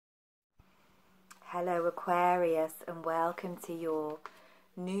Hello Aquarius, and welcome to your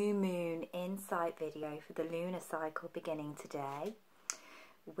new moon insight video for the lunar cycle beginning today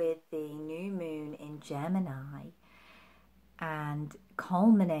with the new moon in Gemini and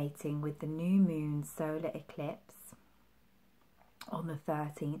culminating with the new moon solar eclipse on the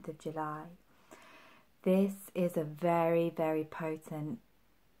 13th of July. This is a very, very potent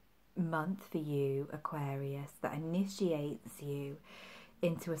month for you, Aquarius, that initiates you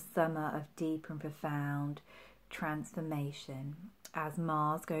into a summer of deep and profound transformation as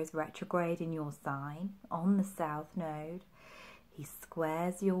Mars goes retrograde in your sign on the South Node. He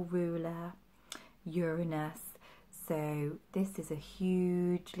squares your ruler, Uranus. So this is a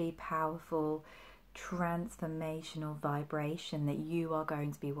hugely powerful transformational vibration that you are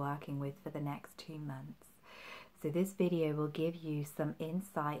going to be working with for the next 2 months. So this video will give you some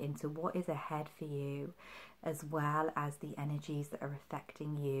insight into what is ahead for you, as well as the energies that are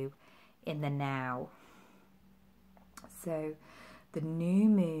affecting you in the now. So the new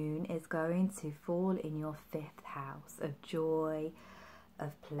moon is going to fall in your 5th house of joy,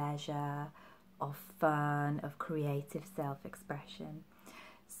 of pleasure, of fun, of creative self-expression.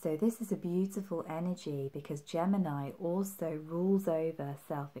 So this is a beautiful energy because Gemini also rules over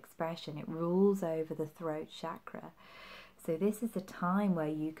self-expression. It rules over the throat chakra. So this is a time where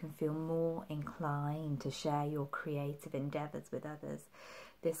you can feel more inclined to share your creative endeavors with others.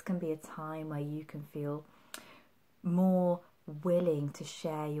 This can be a time where you can feel more willing to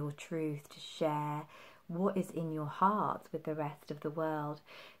share your truth, to share what is in your heart with the rest of the world.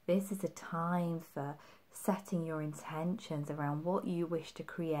 This is a time for setting your intentions around what you wish to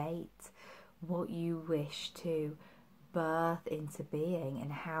create, what you wish to birth into being,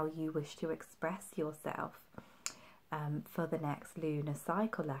 and how you wish to express yourself for the next lunar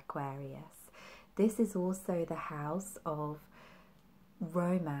cycle, Aquarius. This is also the house of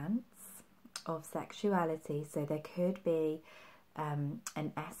romance, of sexuality, so there could be an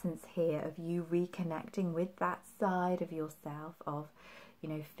essence here of you reconnecting with that side of yourself, of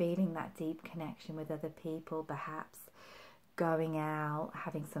feeling that deep connection with other people, perhaps going out,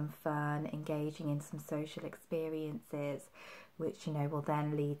 having some fun, engaging in some social experiences, which, will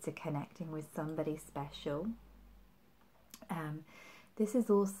then lead to connecting with somebody special. This is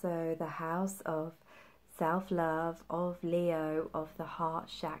also the house of self-love, of Leo, of the heart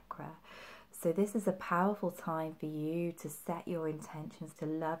chakra. So this is a powerful time for you to set your intentions to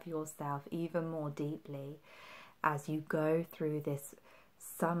love yourself even more deeply as you go through this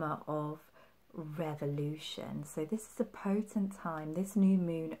summer of revolution. So this is a potent time. This new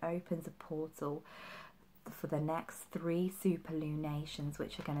moon opens a portal for the next 3 superlunations,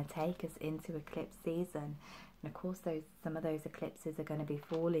 which are going to take us into eclipse season. And of course, some of those eclipses are going to be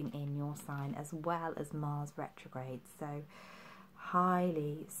falling in your sign, as well as Mars retrograde. So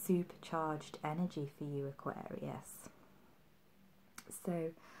highly supercharged energy for you, Aquarius.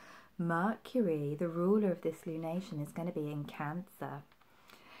 So Mercury, the ruler of this lunation, is going to be in Cancer,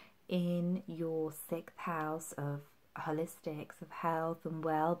 in your 6th house of holistics, of health and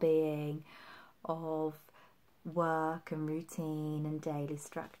well-being, of work and routine and daily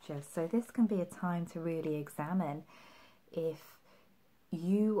structure. So this can be a time to really examine if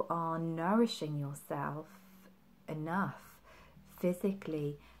you are nourishing yourself enough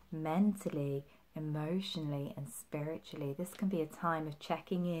physically, mentally, emotionally and spiritually. This can be a time of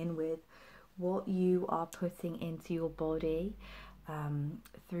checking in with what you are putting into your body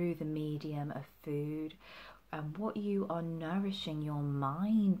through the medium of food, and what you are nourishing your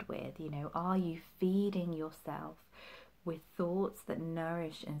mind with. Are you feeding yourself with thoughts that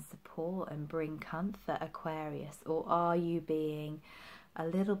nourish and support and bring comfort, Aquarius, or are you being a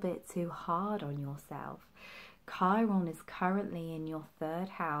little bit too hard on yourself? Chiron is currently in your 3rd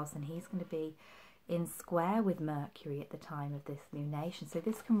house, and he's going to be in square with Mercury at the time of this lunation. So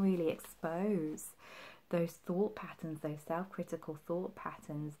this can really expose those thought patterns, those self-critical thought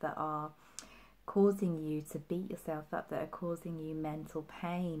patterns that are causing you to beat yourself up, that are causing you mental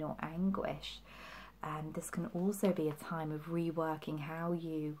pain or anguish. And this can also be a time of reworking how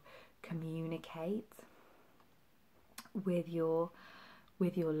you communicate with your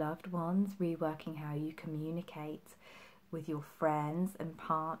loved ones, reworking how you communicate with your friends and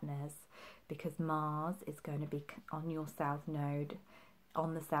partners, because Mars is going to be on your South Node,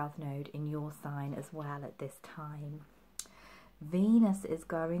 on the South Node in your sign as well at this time. Venus is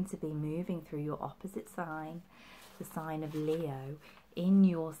going to be moving through your opposite sign, the sign of Leo, in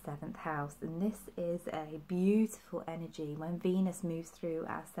your 7th house, and this is a beautiful energy. When Venus moves through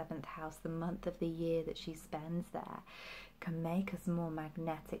our 7th house, the month of the year that she spends there can make us more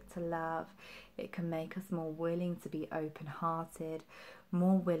magnetic to love. It can make us more willing to be open-hearted,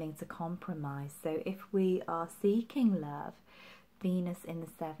 more willing to compromise. So if we are seeking love, Venus in the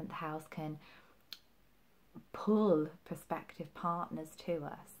 7th house can pull prospective partners to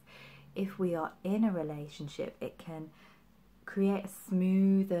us. If we are in a relationship, it can create a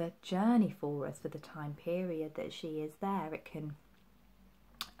smoother journey for us for the time period that she is there. It can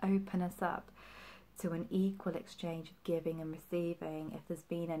open us up to an equal exchange of giving and receiving. If there's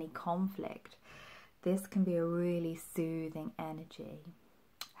been any conflict, this can be a really soothing energy.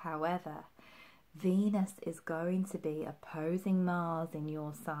 However, Venus is going to be opposing Mars in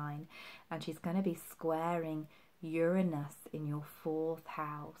your sign, and she's going to be squaring Uranus in your 4th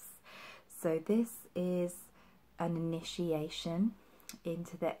house. So this is an initiation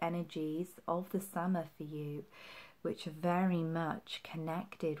into the energies of the summer for you, which are very much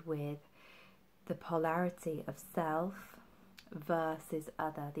connected with the polarity of self versus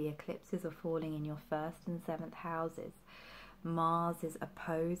other. The eclipses are falling in your 1st and 7th houses. Mars is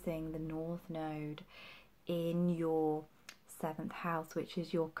opposing the North Node in your 7th house, which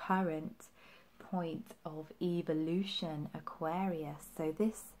is your current point of evolution, Aquarius. So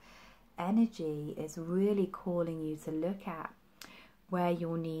this energy is really calling you to look at where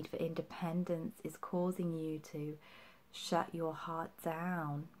your need for independence is causing you to shut your heart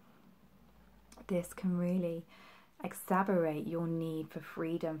down. This can really exacerbate your need for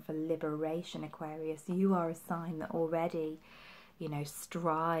freedom, for liberation, Aquarius. You are a sign that already,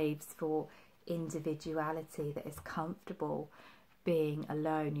 strives for individuality, that is comfortable being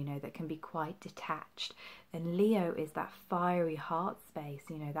alone, that can be quite detached. And Leo is that fiery heart space,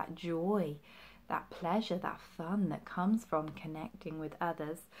 that joy, that pleasure, that fun that comes from connecting with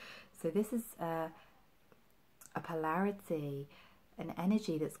others. So this is a polarity, an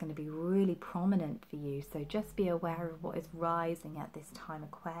energy that's going to be really prominent for you. So just be aware of what is rising at this time,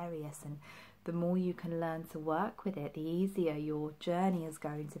 Aquarius, and the more you can learn to work with it, the easier your journey is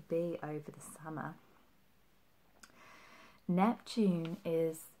going to be over the summer. Neptune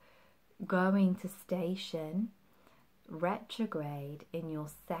is going to station retrograde in your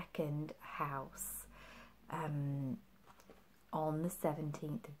 2nd house on the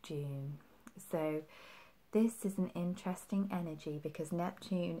 17th of June. So this is an interesting energy because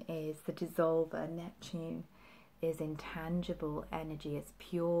Neptune is the dissolver. Neptune is intangible energy. It's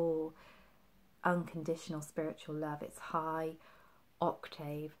pure, unconditional spiritual love. It's high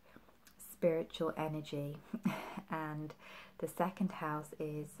octave spiritual energy. And the 2nd house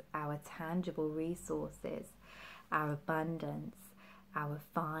is our tangible resources, our abundance, our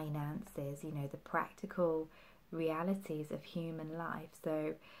finances, the practical realities of human life.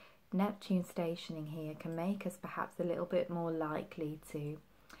 So Neptune stationing here can make us perhaps a little bit more likely to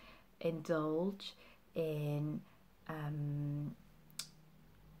indulge in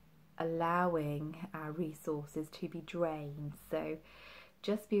allowing our resources to be drained. So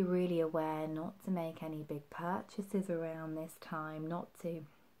just be really aware not to make any big purchases around this time, not to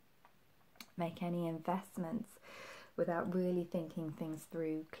make any investments without really thinking things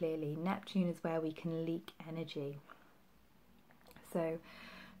through clearly. Neptune is where we can leak energy. So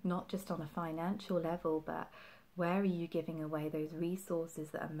not just on a financial level, but where are you giving away those resources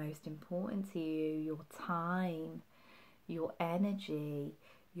that are most important to you? Your time, your energy,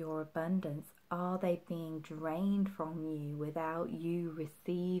 your abundance. Are they being drained from you without you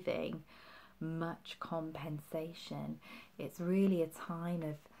receiving much compensation? It's really a time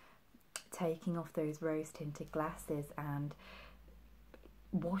of taking off those rose-tinted glasses and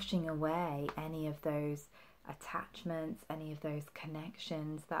washing away any of those attachments, any of those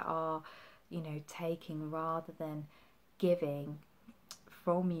connections that are, taking rather than giving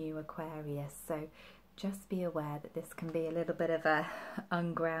from you, Aquarius. So just be aware that this can be a little bit of a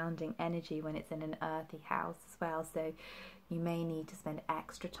ungrounding energy when it's in an earthy house as well. So you may need to spend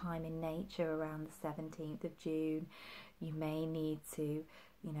extra time in nature around the 17th of June. You may need to,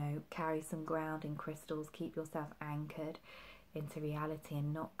 carry some grounding crystals, keep yourself anchored into reality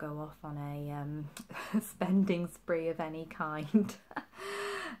and not go off on a spending spree of any kind.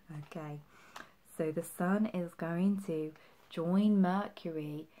 Okay, so the Sun is going to join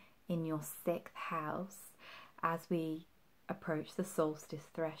Mercury in your 6th house as we approach the solstice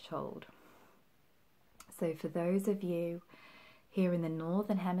threshold. So for those of you here in the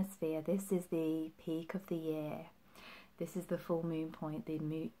Northern Hemisphere, this is the peak of the year. This is the full moon point.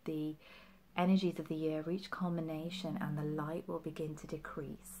 The energies of the year reach culmination and the light will begin to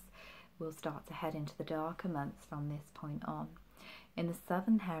decrease. We'll start to head into the darker months from this point on. In the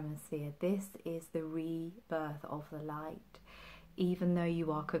Southern Hemisphere, this is the rebirth of the light. Even though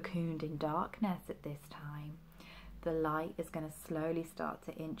you are cocooned in darkness at this time, the light is going to slowly start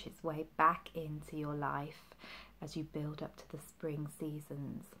to inch its way back into your life as you build up to the spring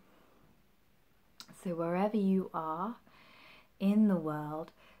seasons. So wherever you are in the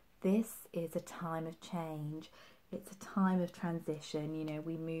world, this is a time of change. It's a time of transition. You know,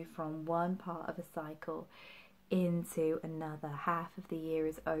 we move from one part of a cycle into another. Half of the year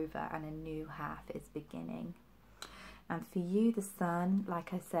is over and a new half is beginning. And for you, the sun,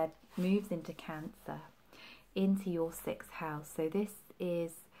 like I said, moves into Cancer, into your 6th house. So this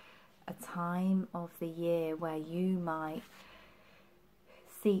is a time of the year where you might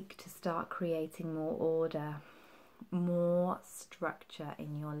seek to start creating more order, more structure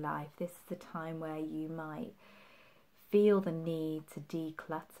in your life. This is the time where you might feel the need to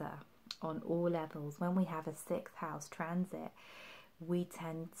declutter on all levels. When we have a 6th house transit, we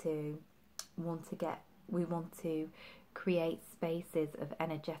tend to want to create spaces of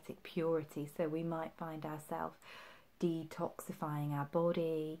energetic purity. So we might find ourselves detoxifying our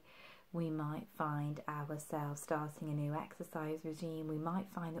body. We might find ourselves starting a new exercise regime. We might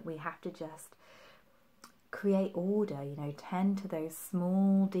find that we have to just create order, you know, tend to those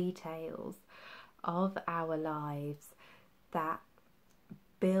small details of our lives that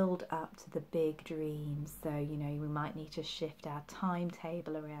build up to the big dreams. So, you know, we might need to shift our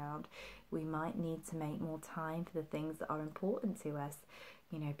timetable around. We might need to make more time for the things that are important to us.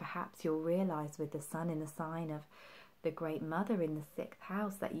 You know, perhaps you'll realise with the sun in the sign of the Great Mother in the 6th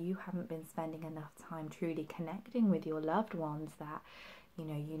house that you haven't been spending enough time truly connecting with your loved ones, that, you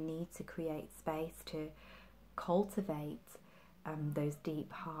know, you need to create space to cultivate those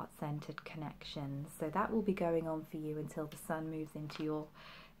deep heart-centered connections. So that will be going on for you until the sun moves into your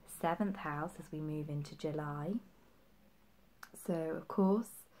 7th house as we move into July. So of course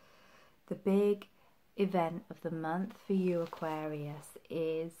the big event of the month for you, Aquarius,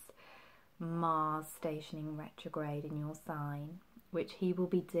 is Mars stationing retrograde in your sign, which he will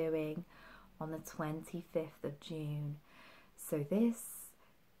be doing on the 25th of June. So this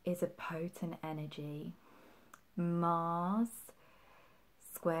is a potent energy. Mars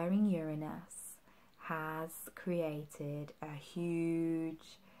squaring Uranus has created a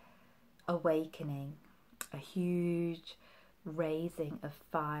huge awakening, a huge raising of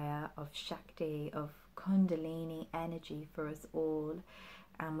fire, of Shakti, of Kundalini energy for us all.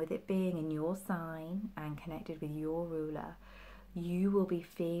 And with it being in your sign and connected with your ruler, you will be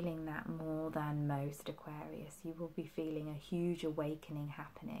feeling that more than most, Aquarius. You will be feeling a huge awakening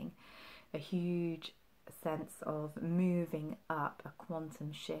happening, a huge sense of moving up, a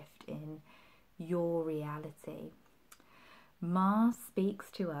quantum shift in your reality. Mars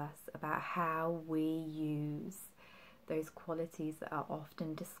speaks to us about how we use those qualities that are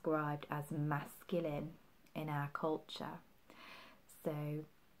often described as masculine in our culture. So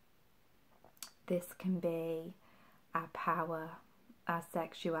this can be our power, our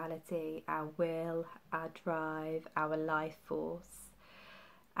sexuality, our will, our drive, our life force,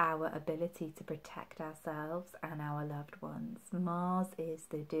 our ability to protect ourselves and our loved ones. Mars is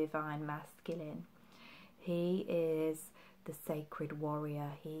the divine masculine. He is the sacred warrior.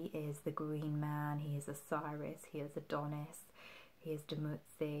 He is the green man. He is Osiris. He is Adonis. He is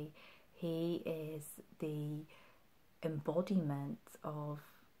Dumuzi. He is the embodiment of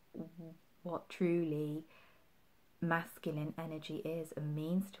what truly masculine energy is and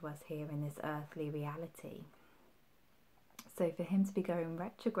means to us here in this earthly reality. So for him to be going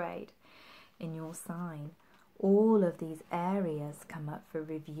retrograde in your sign, all of these areas come up for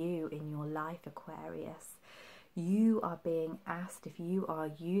review in your life, Aquarius. You are being asked if you are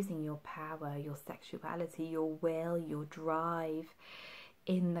using your power, your sexuality, your will, your drive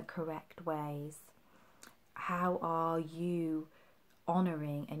in the correct ways. How are you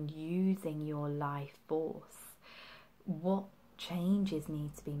honouring and using your life force? What changes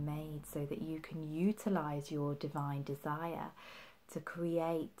need to be made so that you can utilise your divine desire to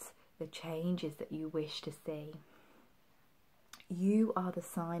create the changes that you wish to see? You are the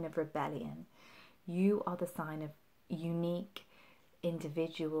sign of rebellion. You are the sign of unique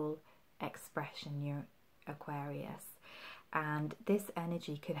individual expression, you're Aquarius. And this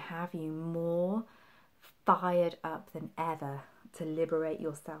energy can have you more fired up than ever to liberate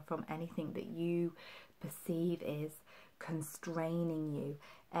yourself from anything that you perceive is constraining you,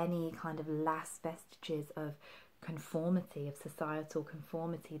 any kind of last vestiges of conformity, of societal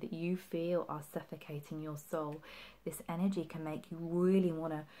conformity that you feel are suffocating your soul. This energy can make you really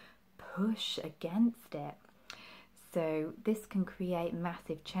want to push against it. So this can create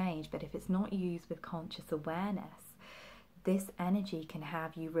massive change, but if it's not used with conscious awareness, this energy can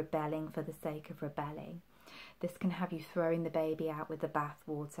have you rebelling for the sake of rebelling. This can have you throwing the baby out with the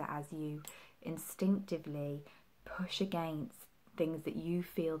bathwater as you instinctively push against things that you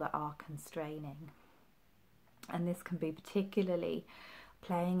feel that are constraining. And this can be particularly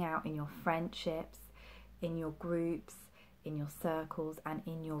playing out in your friendships, in your groups, in your circles, and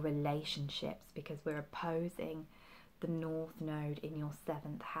in your relationships, because we're opposing the North Node in your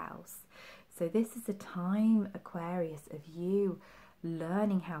 7th house. So this is a time, Aquarius, of you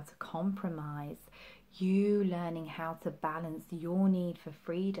learning how to compromise, you learning how to balance your need for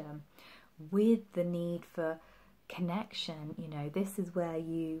freedom with the need for connection. You know, this is where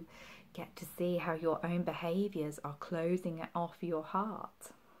you get to see how your own behaviors are closing off your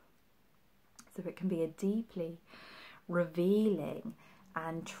heart. So it can be a deeply revealing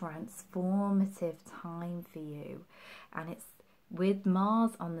and transformative time for you. And it's with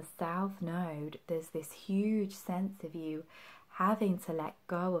Mars on the South Node, there's this huge sense of you having to let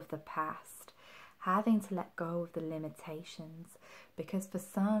go of the past, having to let go of the limitations, because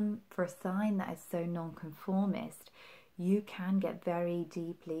for a sign that is so nonconformist, you can get very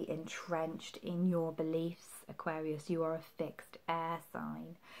deeply entrenched in your beliefs, Aquarius. You are a fixed air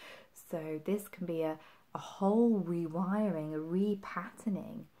sign. So this can be a whole rewiring, a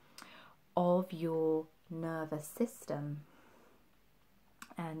repatterning of your nervous system.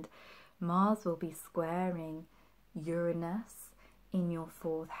 And Mars will be squaring Uranus in your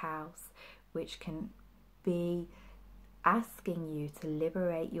 4th house, which can be asking you to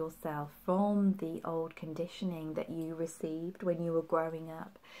liberate yourself from the old conditioning that you received when you were growing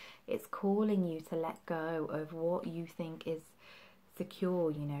up. It's calling you to let go of what you think is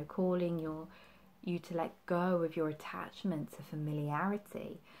secure, you know, calling you to let go of your attachment to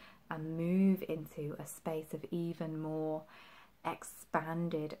familiarity and move into a space of even more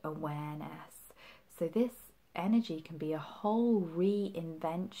expanded awareness. So this energy can be a whole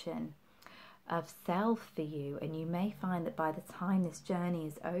reinvention of self for you, and you may find that by the time this journey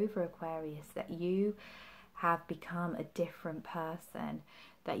is over, Aquarius, that you have become a different person,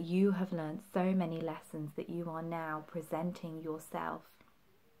 that you have learned so many lessons, that you are now presenting yourself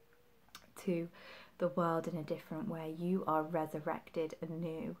to the world in a different way. You are resurrected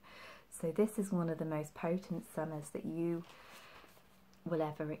anew. So this is one of the most potent summers that you will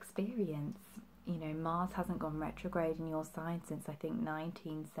ever experience. You know, Mars hasn't gone retrograde in your sign since, I think,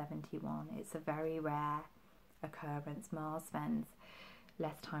 1971. It's a very rare occurrence. Mars spends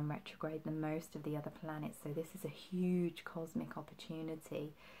less time retrograde than most of the other planets. So this is a huge cosmic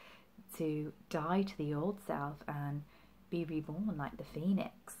opportunity to die to the old self and be reborn like the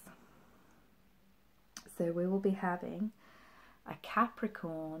phoenix. So we will be having a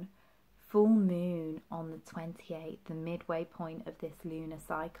Capricorn full moon on the 28th, the midway point of this lunar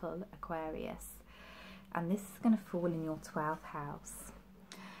cycle, Aquarius. And this is going to fall in your 12th house.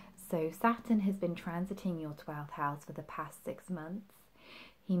 So Saturn has been transiting your 12th house for the past 6 months.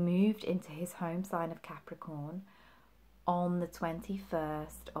 He moved into his home sign of Capricorn on the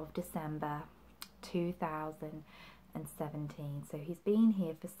 21st of December 2017. So he's been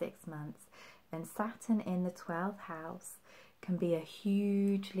here for 6 months. And Saturn in the 12th house can be a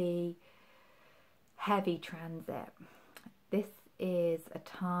hugely heavy transit. This is a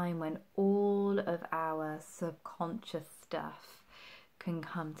time when all of our subconscious stuff can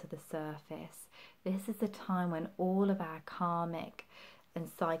come to the surface. This is a time when all of our karmic and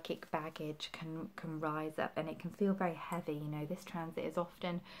psychic baggage can rise up, and it can feel very heavy. You know, this transit is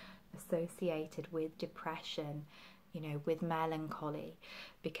often associated with depression, you know, with melancholy,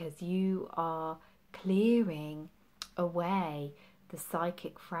 because you are clearing away the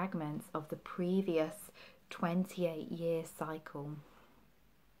psychic fragments of the previous 28-year cycle.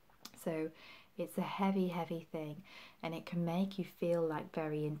 So it's a heavy, heavy thing, and it can make you feel like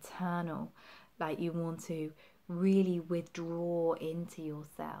very internal, like you want to really withdraw into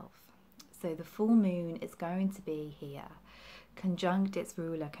yourself. So the full moon is going to be here, conjunct its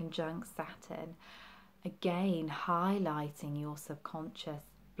ruler, conjunct Saturn, again highlighting your subconscious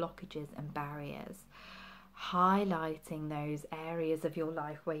blockages and barriers, highlighting those areas of your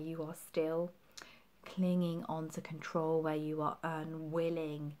life where you are still clinging on to control, where you are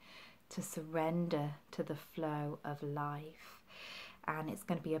unwilling to surrender to the flow of life. And it's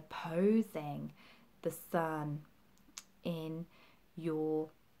going to be opposing the sun in your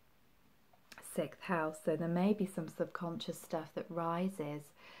 6th house. So there may be some subconscious stuff that rises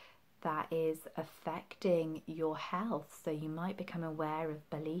that is affecting your health. So you might become aware of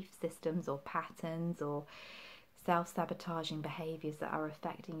belief systems or patterns or self-sabotaging behaviors that are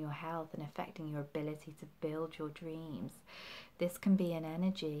affecting your health and affecting your ability to build your dreams. This can be an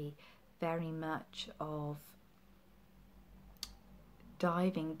energy very much of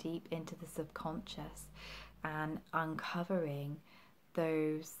diving deep into the subconscious and uncovering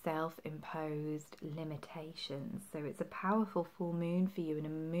those self-imposed limitations. So it's a powerful full moon for you, and a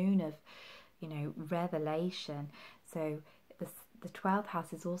moon of you know, revelation. So the 12th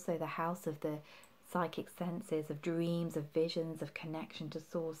house is also the house of the psychic senses, of dreams, of visions, of connection to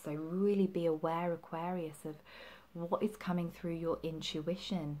source. So really be aware, Aquarius, of what is coming through your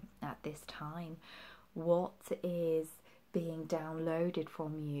intuition at this time. What is being downloaded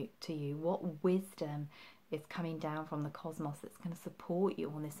from you to you? What wisdom is coming down from the cosmos that's going to support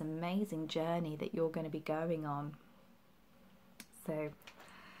you on this amazing journey that you're going to be going on? So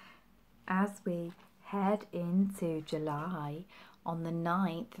as we head into July, on the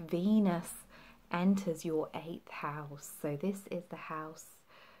 9th, Venus enters your 8th house. So this is the house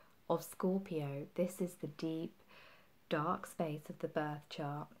of Scorpio. This is the deep, dark space of the birth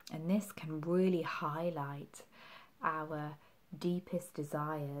chart. And this can really highlight our deepest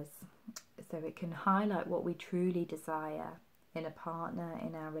desires. So it can highlight what we truly desire in a partner,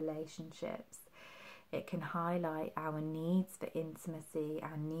 in our relationships. It can highlight our needs for intimacy,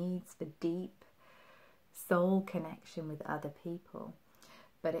 our needs for deep soul connection with other people.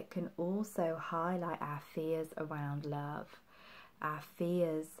 But it can also highlight our fears around love, our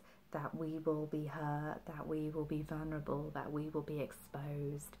fears that we will be hurt, that we will be vulnerable, that we will be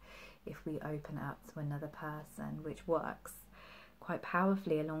exposed if we open up to another person, which works quite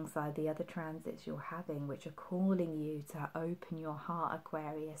powerfully alongside the other transits you're having, which are calling you to open your heart,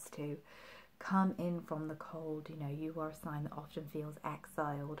 Aquarius, to come in from the cold. You know, you are a sign that often feels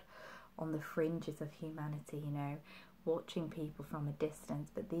exiled on the fringes of humanity, you know, watching people from a distance.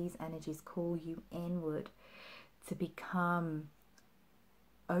 But these energies call you inward to become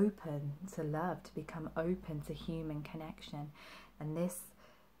open to love, to become open to human connection. And this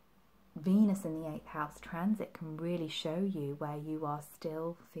Venus in the 8th house transit can really show you where you are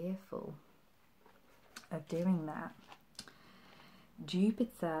still fearful of doing that.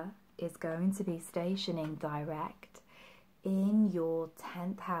 Jupiter is going to be stationing direct in your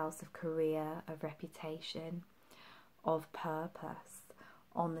 10th house of career, of reputation, of purpose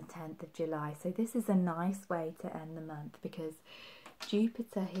on the 10th of July. So this is a nice way to end the month, because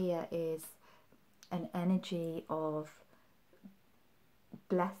Jupiter here is an energy of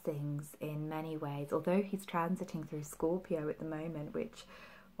blessings in many ways, although he's transiting through Scorpio at the moment, which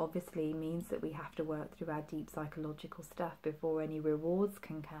obviously means that we have to work through our deep psychological stuff before any rewards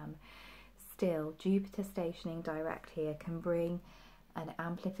can come. Still, Jupiter stationing direct here can bring an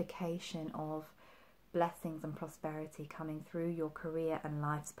amplification of blessings and prosperity coming through your career and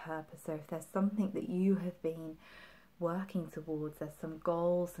life's purpose. So if there's something that you have been working towards, there's some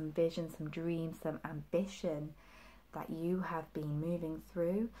goals, some visions, some dreams, some ambition that you have been moving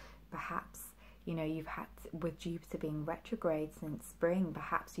through, perhaps, you know, you've had to, with Jupiter being retrograde since spring,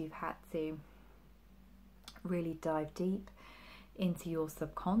 perhaps you've had to really dive deep into your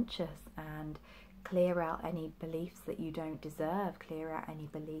subconscious and clear out any beliefs that you don't deserve, clear out any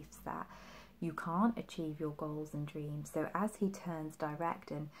beliefs that you can't achieve your goals and dreams. So as he turns direct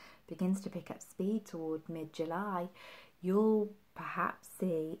and begins to pick up speed toward mid-July, you'll perhaps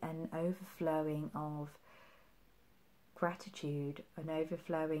see an overflowing of gratitude, an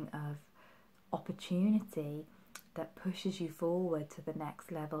overflowing of opportunity that pushes you forward to the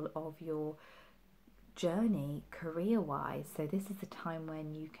next level of your journey career-wise. So this is a time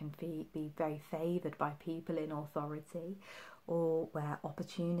when you can be very favoured by people in authority, or where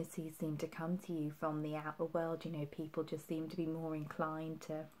opportunities seem to come to you from the outer world. You know, people just seem to be more inclined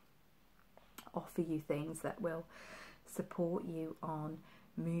to offer you things that will support you on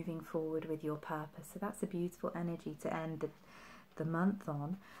moving forward with your purpose. So that's a beautiful energy to end the month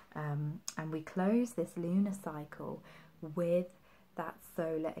on. And we close this lunar cycle with that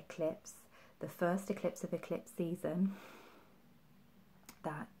solar eclipse, the first eclipse of eclipse season,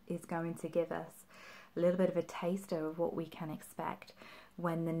 that is going to give us a little bit of a taster of what we can expect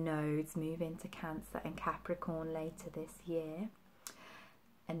when the nodes move into Cancer and Capricorn later this year.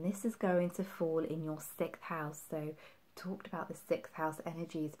 And this is going to fall in your 6th house. So talked about the 6th house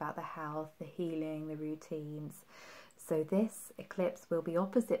energies, about the health, the healing, the routines. So this eclipse will be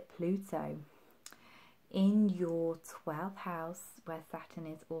opposite Pluto in your 12th house, where Saturn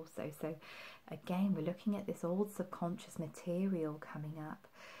is also. So again, we're looking at this old subconscious material coming up,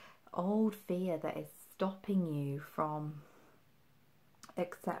 old fear that is stopping you from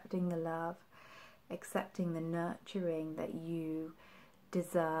accepting the love, accepting the nurturing that you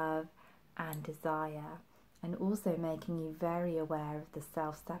deserve and desire, and also making you very aware of the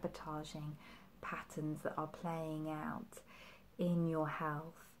self-sabotaging patterns that are playing out in your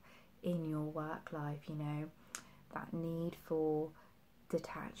health, in your work life. You know, that need for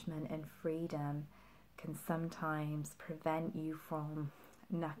detachment and freedom can sometimes prevent you from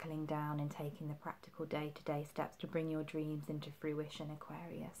knuckling down and taking the practical day-to-day steps to bring your dreams into fruition,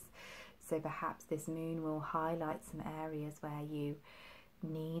 Aquarius. So perhaps this moon will highlight some areas where you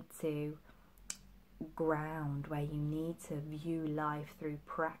need to ground, where you need to view life through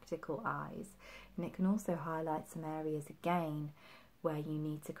practical eyes. And it can also highlight some areas again where you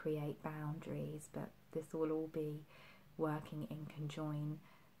need to create boundaries, but this will all be working in conjoinment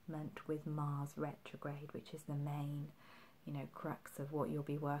with Mars retrograde, which is the main, you know, crux of what you'll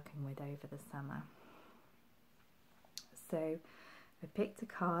be working with over the summer. So I picked a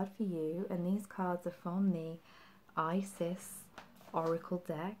card for you, and these cards are from the Isis Oracle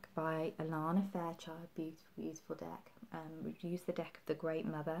deck by Alana Fairchild. Beautiful, beautiful deck. We use the deck of the Great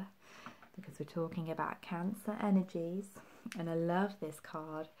Mother because we're talking about Cancer energies, and I love this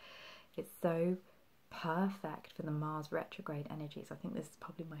card. It's so perfect for the Mars retrograde energies. I think this is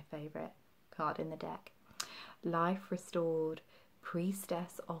probably my favourite card in the deck. Life restored,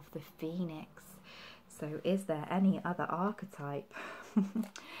 priestess of the phoenix. So is there any other archetype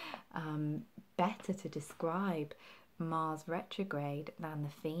better to describe Mars retrograde than the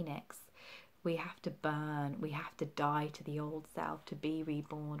phoenix? We have to burn, we have to die to the old self to be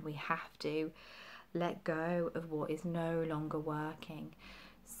reborn. We have to let go of what is no longer working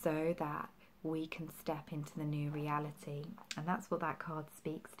so that we can step into the new reality. And that's what that card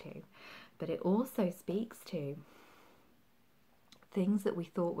speaks to. But it also speaks to things that we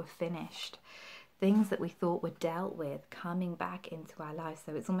thought were finished, things that we thought were dealt with, coming back into our life.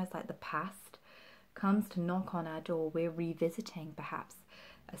 So it's almost like the past comes to knock on our door. We're revisiting perhaps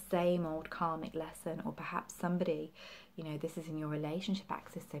a same old karmic lesson, or perhaps somebody, you know, this is in your relationship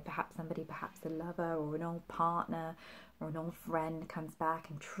axis, so perhaps somebody, perhaps a lover or an old partner or an old friend comes back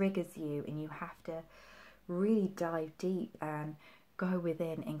and triggers you, and you have to really dive deep and go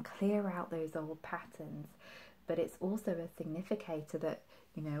within and clear out those old patterns. But it's also a significator that,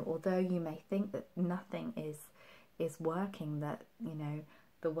 you know, although you may think that nothing is working, that, you know,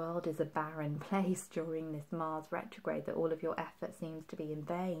 the world is a barren place during this Mars retrograde, that all of your effort seems to be in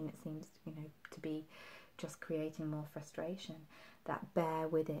vain, it seems, you know, to be just creating more frustration, that bear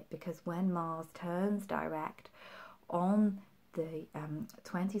with it, because when Mars turns direct on the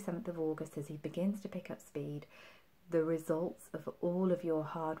 27th of August, as he begins to pick up speed, the results of all of your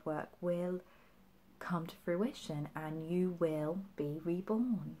hard work will come to fruition and you will be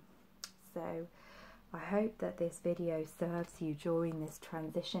reborn. So I hope that this video serves you during this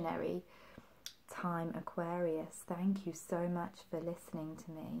transitionary time, Aquarius. Thank you so much for listening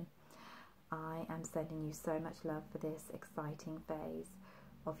to me. I am sending you so much love for this exciting phase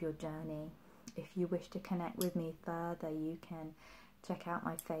of your journey. If you wish to connect with me further, you can check out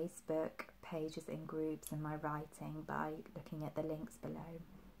my Facebook pages and groups and my writing by looking at the links below.